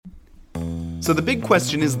So the big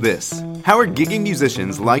question is this: how are gigging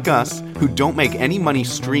musicians like us, who don't make any money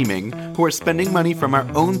streaming, who are spending money from our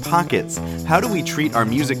own pockets, how do we treat our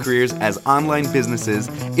music careers as online businesses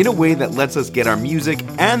in a way that lets us get our music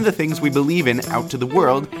and the things we believe in out to the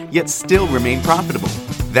world, yet still remain profitable?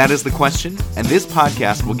 That is the question, and this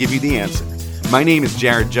podcast will give you the answer. My name is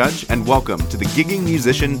Jared Judge, and welcome to the Gigging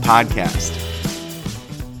Musician Podcast.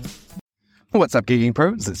 What's up, Gigging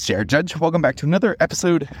Pros? It's Jared Judge. Welcome back to another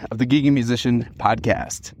episode of the Gigging Musician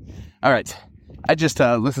Podcast. All right, I just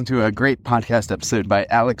listened to a great podcast episode by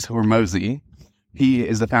Alex Hormozi. He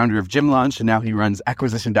is the founder of Gym Launch, and now he runs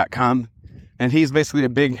acquisition.com. And he's basically a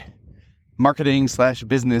big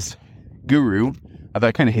marketing/business guru. Although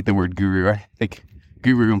I kind of hate the word guru. I think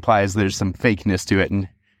guru implies there's some fakeness to it, and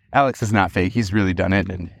Alex is not fake. He's really done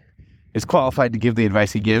it and is qualified to give the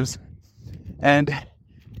advice he gives. And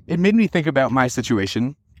it made me think about my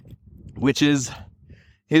situation, which is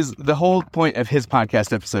the whole point of his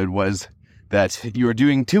podcast episode was that you are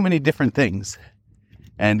doing too many different things.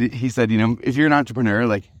 And he said, if you're an entrepreneur,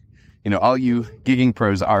 all you gigging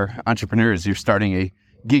pros are entrepreneurs. You're starting a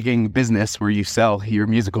gigging business where you sell your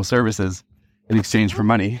musical services in exchange for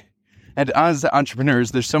money. And as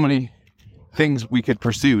entrepreneurs, there's so many things we could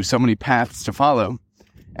pursue, so many paths to follow.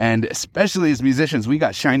 And especially as musicians, we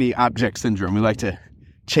got shiny object syndrome. We like to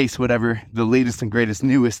chase whatever the latest and greatest,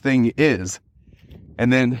 newest thing is.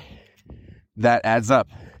 And then that adds up.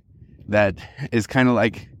 That is kind of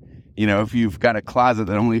like, if you've got a closet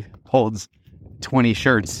that only holds 20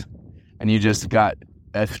 shirts and you just got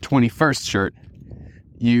a 21st shirt,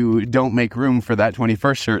 you don't make room for that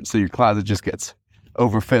 21st shirt, so your closet just gets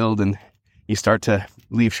overfilled and you start to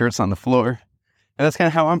leave shirts on the floor. And that's kind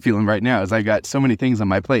of how I'm feeling right now, is I got so many things on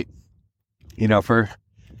my plate. For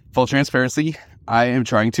full transparency, I am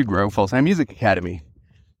trying to grow Full-Time Music Academy.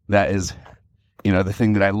 That is, the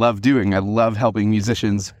thing that I love doing. I love helping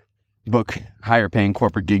musicians book higher paying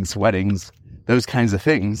corporate gigs, weddings, those kinds of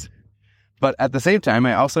things. But at the same time,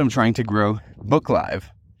 I also am trying to grow Book Live.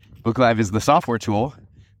 Book Live is the software tool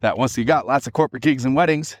that once you got lots of corporate gigs and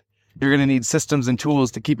weddings, you're going to need systems and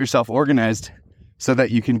tools to keep yourself organized so that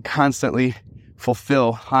you can constantly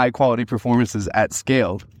fulfill high quality performances at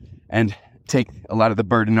scale and take a lot of the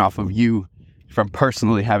burden off of you from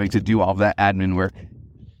personally having to do all of that admin work.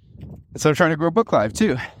 So I'm trying to grow Book Live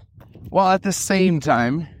too. While at the same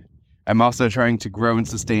time, I'm also trying to grow and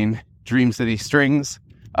sustain Dream City Strings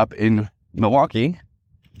up in Milwaukee.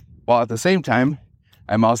 While at the same time,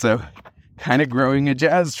 I'm also kind of growing a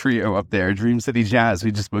jazz trio up there, Dream City Jazz.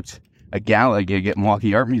 We just booked a gala gig at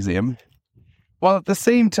Milwaukee Art Museum. While at the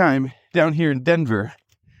same time, down here in Denver,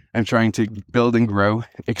 I'm trying to build and grow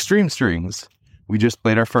Extreme Strings. We just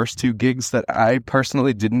played our first 2 gigs that I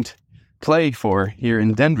personally didn't play for here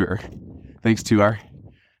in Denver, thanks to our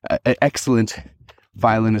excellent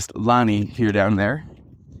violinist Lonnie here down there.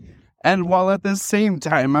 And while at the same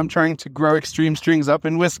time, I'm trying to grow Extreme Strings up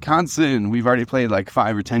in Wisconsin. We've already played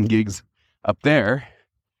 5 or 10 gigs up there,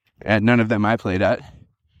 and none of them I played at.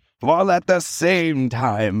 While at the same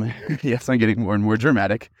time, yes, I'm getting more and more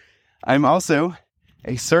dramatic, I'm also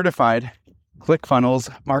a certified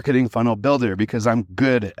ClickFunnels marketing funnel builder, because I'm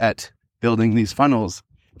good at building these funnels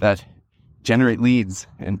that generate leads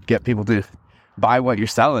and get people to buy what you're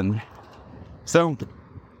selling. So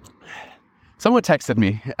someone texted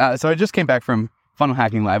me. So I just came back from Funnel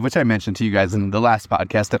Hacking Live, which I mentioned to you guys in the last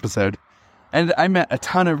podcast episode. And I met a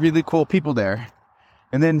ton of really cool people there.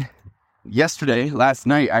 And then last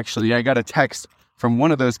night, actually, I got a text from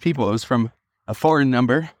one of those people. It was from a foreign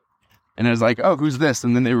number. And I was like, oh, who's this?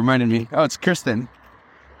 And then they reminded me, oh, it's Kristen.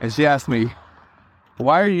 And she asked me,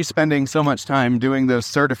 why are you spending so much time doing those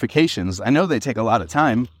certifications? I know they take a lot of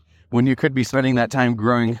time when you could be spending that time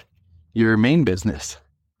growing your main business.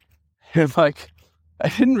 And I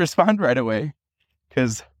didn't respond right away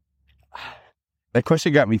because that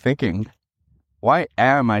question got me thinking, why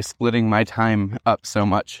am I splitting my time up so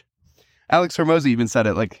much? Alex Hormozi even said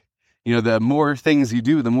it, the more things you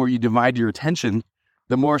do, the more you divide your attention,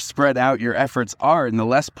 the more spread out your efforts are, and the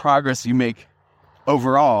less progress you make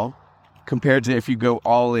overall compared to if you go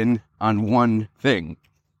all in on one thing.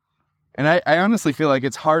 And I honestly feel like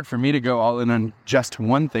it's hard for me to go all in on just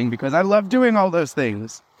one thing because I love doing all those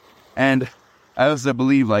things. And I also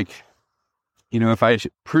believe if I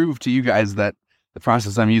prove to you guys that the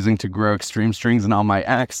process I'm using to grow Extreme Strings and all my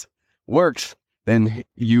acts works, then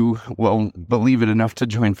you will believe it enough to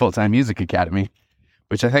join Full-Time Music Academy,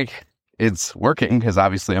 which I think it's working because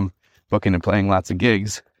obviously I'm booking and playing lots of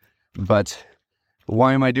gigs. But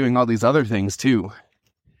why am I doing all these other things too?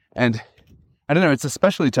 And I don't know, it's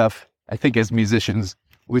especially tough, I think, as musicians,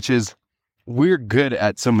 which is we're good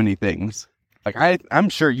at so many things. Like I'm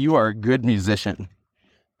sure you are a good musician.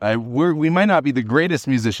 We might not be the greatest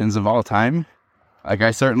musicians of all time. Like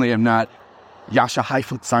I certainly am not Yasha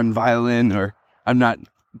Heifetz on violin, or I'm not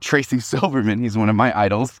Tracy Silverman. He's one of my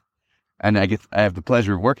idols. And I have the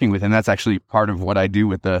pleasure of working with him. That's actually part of what I do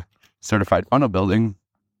with the certified funnel building.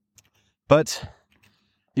 But,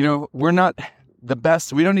 we're not the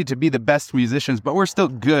best. We don't need to be the best musicians, but we're still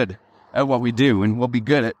good at what we do. And we'll be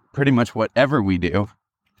good at pretty much whatever we do.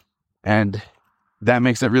 And that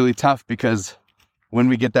makes it really tough, because when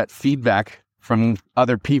we get that feedback from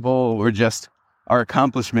other people or just our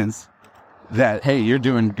accomplishments that, hey, you're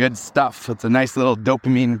doing good stuff. It's a nice little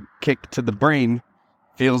dopamine kick to the brain.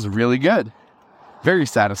 Feels really good. Very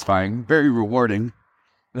satisfying, very rewarding.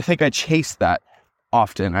 And I think I chase that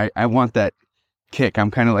often. I want that kick.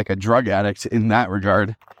 I'm kind of like a drug addict in that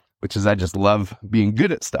regard, which is I just love being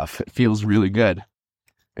good at stuff. It feels really good.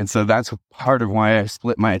 And so that's part of why I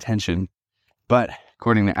split my attention. But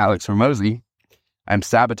according to Alex Hormozi, I'm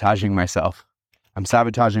sabotaging myself. I'm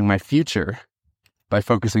sabotaging my future by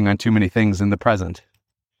focusing on too many things in the present.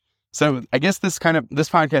 So I guess this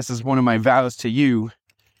podcast is one of my vows to you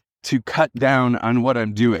to cut down on what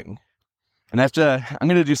I'm doing. And I'm going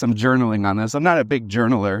to do some journaling on this. I'm not a big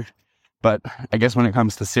journaler, but I guess when it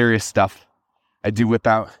comes to serious stuff, I do whip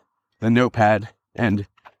out the notepad and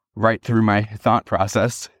write through my thought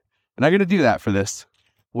process. And I'm going to do that for this.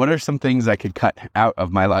 What are some things I could cut out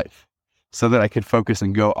of my life so that I could focus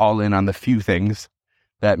and go all in on the few things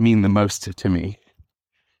that mean the most to me?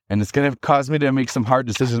 And it's going to cause me to make some hard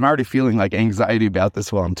decisions. I'm already feeling like anxiety about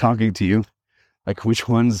this while I'm talking to you. Like, which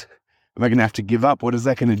ones am I going to have to give up? What is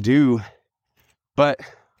that going to do? But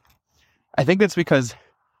I think that's because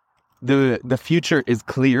the future is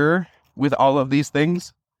clearer with all of these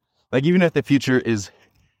things. Like, even if the future is,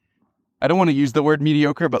 I don't want to use the word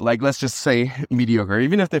mediocre, but like, let's just say mediocre.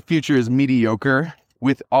 Even if the future is mediocre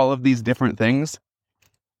with all of these different things,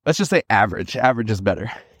 let's just say average. Average is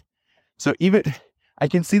better. So even I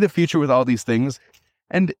can see the future with all these things.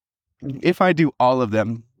 And if I do all of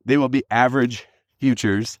them, they will be average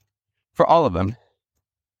futures for all of them.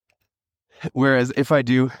 Whereas if I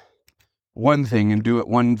do one thing and do it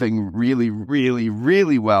one thing really, really,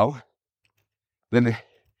 really well, then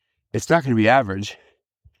it's not going to be average.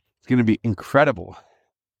 It's going to be incredible.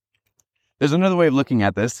 There's another way of looking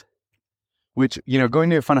at this, which,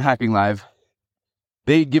 going to Funnel Hacking Live,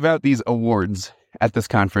 they give out these awards at this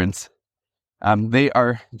conference. They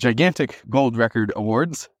are gigantic gold record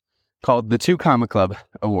awards called the 2 Comma Club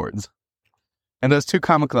Awards. And those 2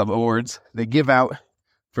 Comma Club Awards, they give out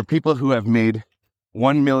for people who have made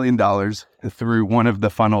 $1 million through one of the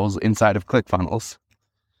funnels inside of ClickFunnels.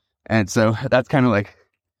 And so that's kind of like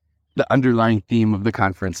the underlying theme of the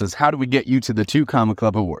conference is, how do we get you to the 2 Comma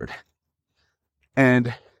Club Award?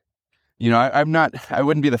 And, I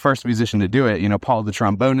wouldn't be the first musician to do it. Paul the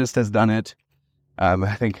trombonist has done it.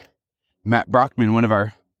 I think Matt Brockman, one of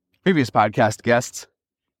our previous podcast guests,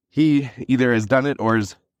 he either has done it or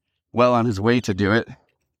is well on his way to do it.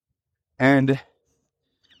 And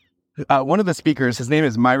one of the speakers, his name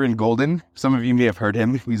is Myron Golden. Some of you may have heard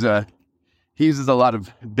him. He uses a lot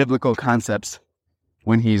of biblical concepts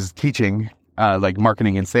when he's teaching, like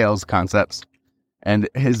marketing and sales concepts. And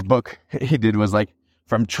his book he did was like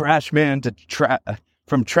from trash man to cash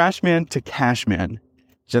man,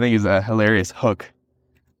 which I think is a hilarious hook.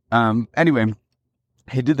 Anyway,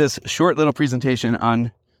 he did this short little presentation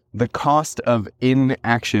on the cost of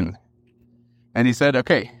inaction. And he said,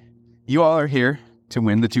 okay, you all are here to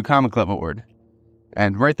win the 2 Comma Club Award.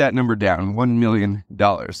 And write that number down, $1 million.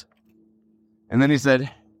 And then he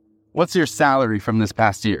said, what's your salary from this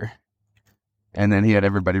past year? And then he had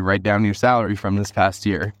everybody write down your salary from this past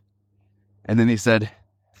year. And then he said,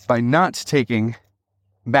 by not taking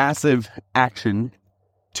massive action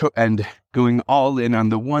and going all in on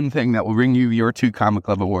the one thing that will bring you your 2 Comma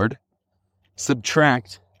Club Award,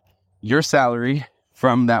 subtract your salary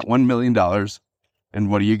from that $1 million, and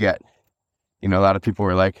what do you get? A lot of people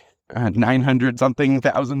were like, $900 something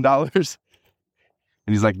thousand. And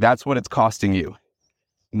he's like, that's what it's costing you.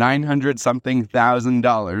 $900 something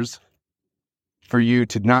 $1,000 for you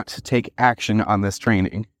to not take action on this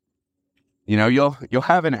training. You'll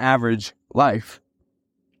have an average life,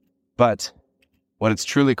 but what it's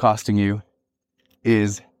truly costing you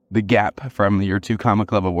is the gap from your 2 Comma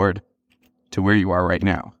Club Award to where you are right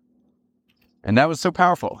now. And that was so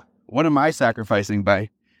powerful. What am I sacrificing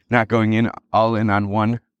by not going all in on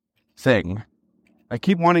one thing? I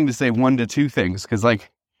keep wanting to say 1 to 2 things because, I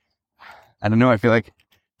don't know. I feel like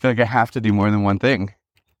I have to do more than one thing,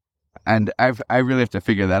 and I really have to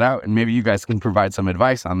figure that out. And maybe you guys can provide some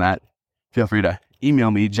advice on that. Feel free to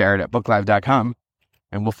email me, jared@booklive.com,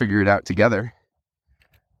 and we'll figure it out together.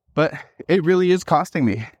 But it really is costing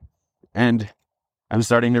me. And I'm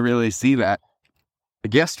starting to really see that.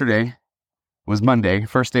 Like yesterday was Monday,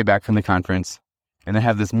 first day back from the conference. And I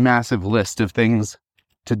have this massive list of things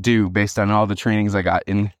to do based on all the trainings I got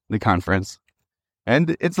in the conference.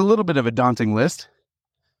 And it's a little bit of a daunting list.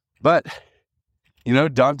 But,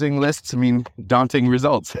 daunting lists mean daunting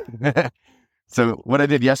results. So what I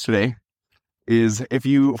did yesterday is, if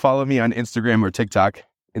you follow me on Instagram or TikTok,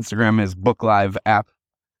 Instagram is Book Live app.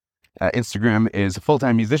 Instagram is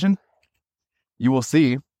Full-Time Musician. You will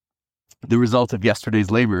see the result of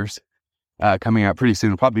yesterday's labors coming out pretty soon.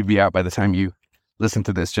 It'll probably be out by the time you listen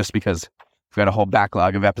to this, just because we've got a whole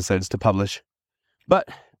backlog of episodes to publish. But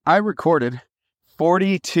I recorded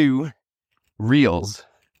 42 reels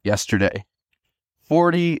yesterday.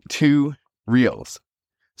 42 reels.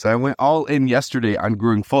 So I went all in yesterday on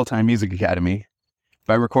growing Full-Time Music Academy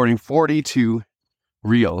by recording 42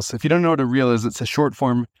 reels. If you don't know what a reel is, it's a short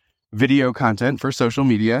form video content for social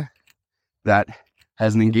media that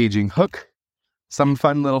has an engaging hook, some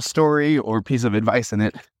fun little story or piece of advice in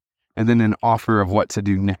it, and then an offer of what to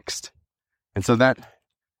do next. And so that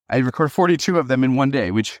I recorded 42 of them in one day,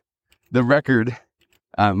 which the record,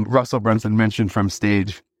 Russell Brunson mentioned from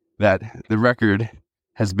stage that the record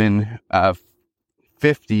has been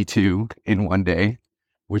 52 in one day,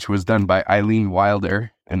 which was done by Eileen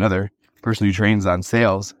Wilder, another person who trains on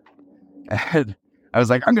sales. And I was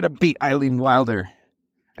like, I'm going to beat Eileen Wilder.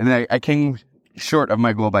 And then I came short of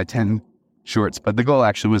my goal by 10 shorts, but the goal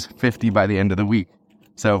actually was 50 by the end of the week.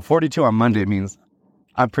 So 42 on Monday means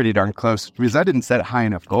I'm pretty darn close, because I didn't set a high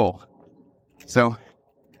enough goal. So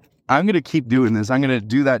I'm going to keep doing this. I'm going to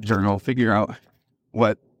do that journal, figure out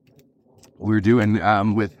what we're doing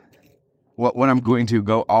with what I'm going to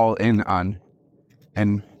go all in on,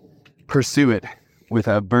 and pursue it with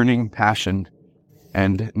a burning passion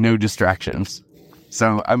and no distractions.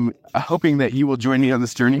 So I'm hoping that you will join me on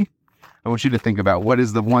this journey. I want you to think about, what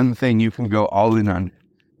is the one thing you can go all in on?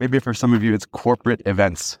 Maybe for some of you, it's corporate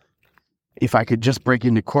events. If I could just break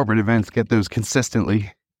into corporate events, get those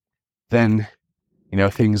consistently, then,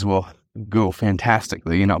 things will go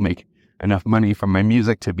fantastically, and I'll make enough money from my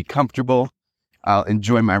music to be comfortable. I'll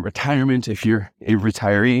enjoy my retirement if you're a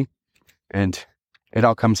retiree. And it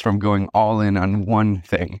all comes from going all in on one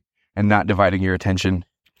thing and not dividing your attention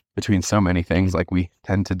between so many things like we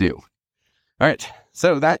tend to do. All right,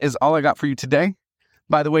 so that is all I got for you today.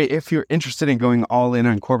 By the way, if you're interested in going all in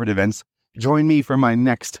on corporate events, join me for my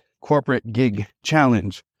next corporate gig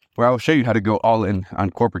challenge, where I will show you how to go all in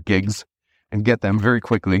on corporate gigs and get them very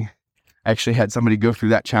quickly. I actually had somebody go through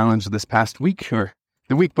that challenge this past week, or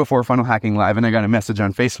the week before Funnel Hacking Live, and I got a message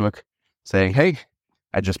on Facebook saying, hey,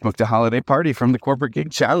 I just booked a holiday party from the corporate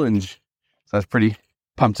gig challenge. So I was pretty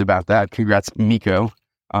pumped about that. Congrats, Miko,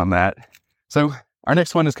 on that. So our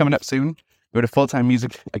next one is coming up soon. Go to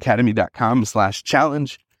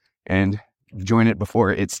fulltimemusicacademy.com/challenge and join it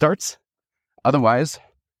before it starts. Otherwise,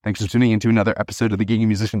 thanks for tuning into another episode of the Gigging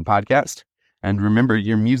Musician Podcast. And remember,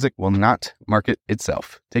 your music will not market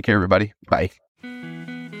itself. Take care, everybody. Bye.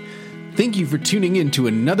 Thank you for tuning in to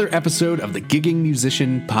another episode of the Gigging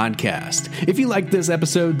Musician Podcast. If you liked this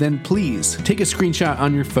episode, then please take a screenshot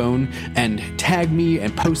on your phone and tag me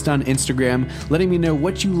and post on Instagram, letting me know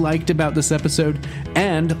what you liked about this episode,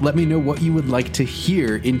 and let me know what you would like to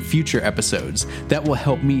hear in future episodes. That will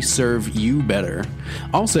help me serve you better.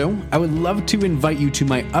 Also, I would love to invite you to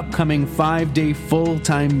my upcoming 5-day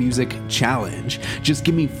full-time music challenge. Just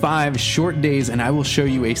give me 5 short days and I will show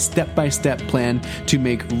you a step-by-step plan to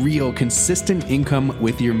make real consistent income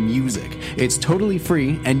with your music. It's totally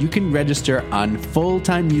free, and you can register on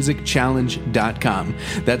fulltimemusicchallenge.com.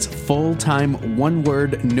 That's full-time, one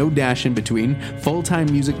word, no dash in between,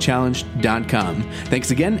 fulltimemusicchallenge.com. Thanks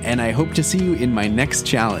again, and I hope to see you in my next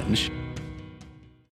challenge.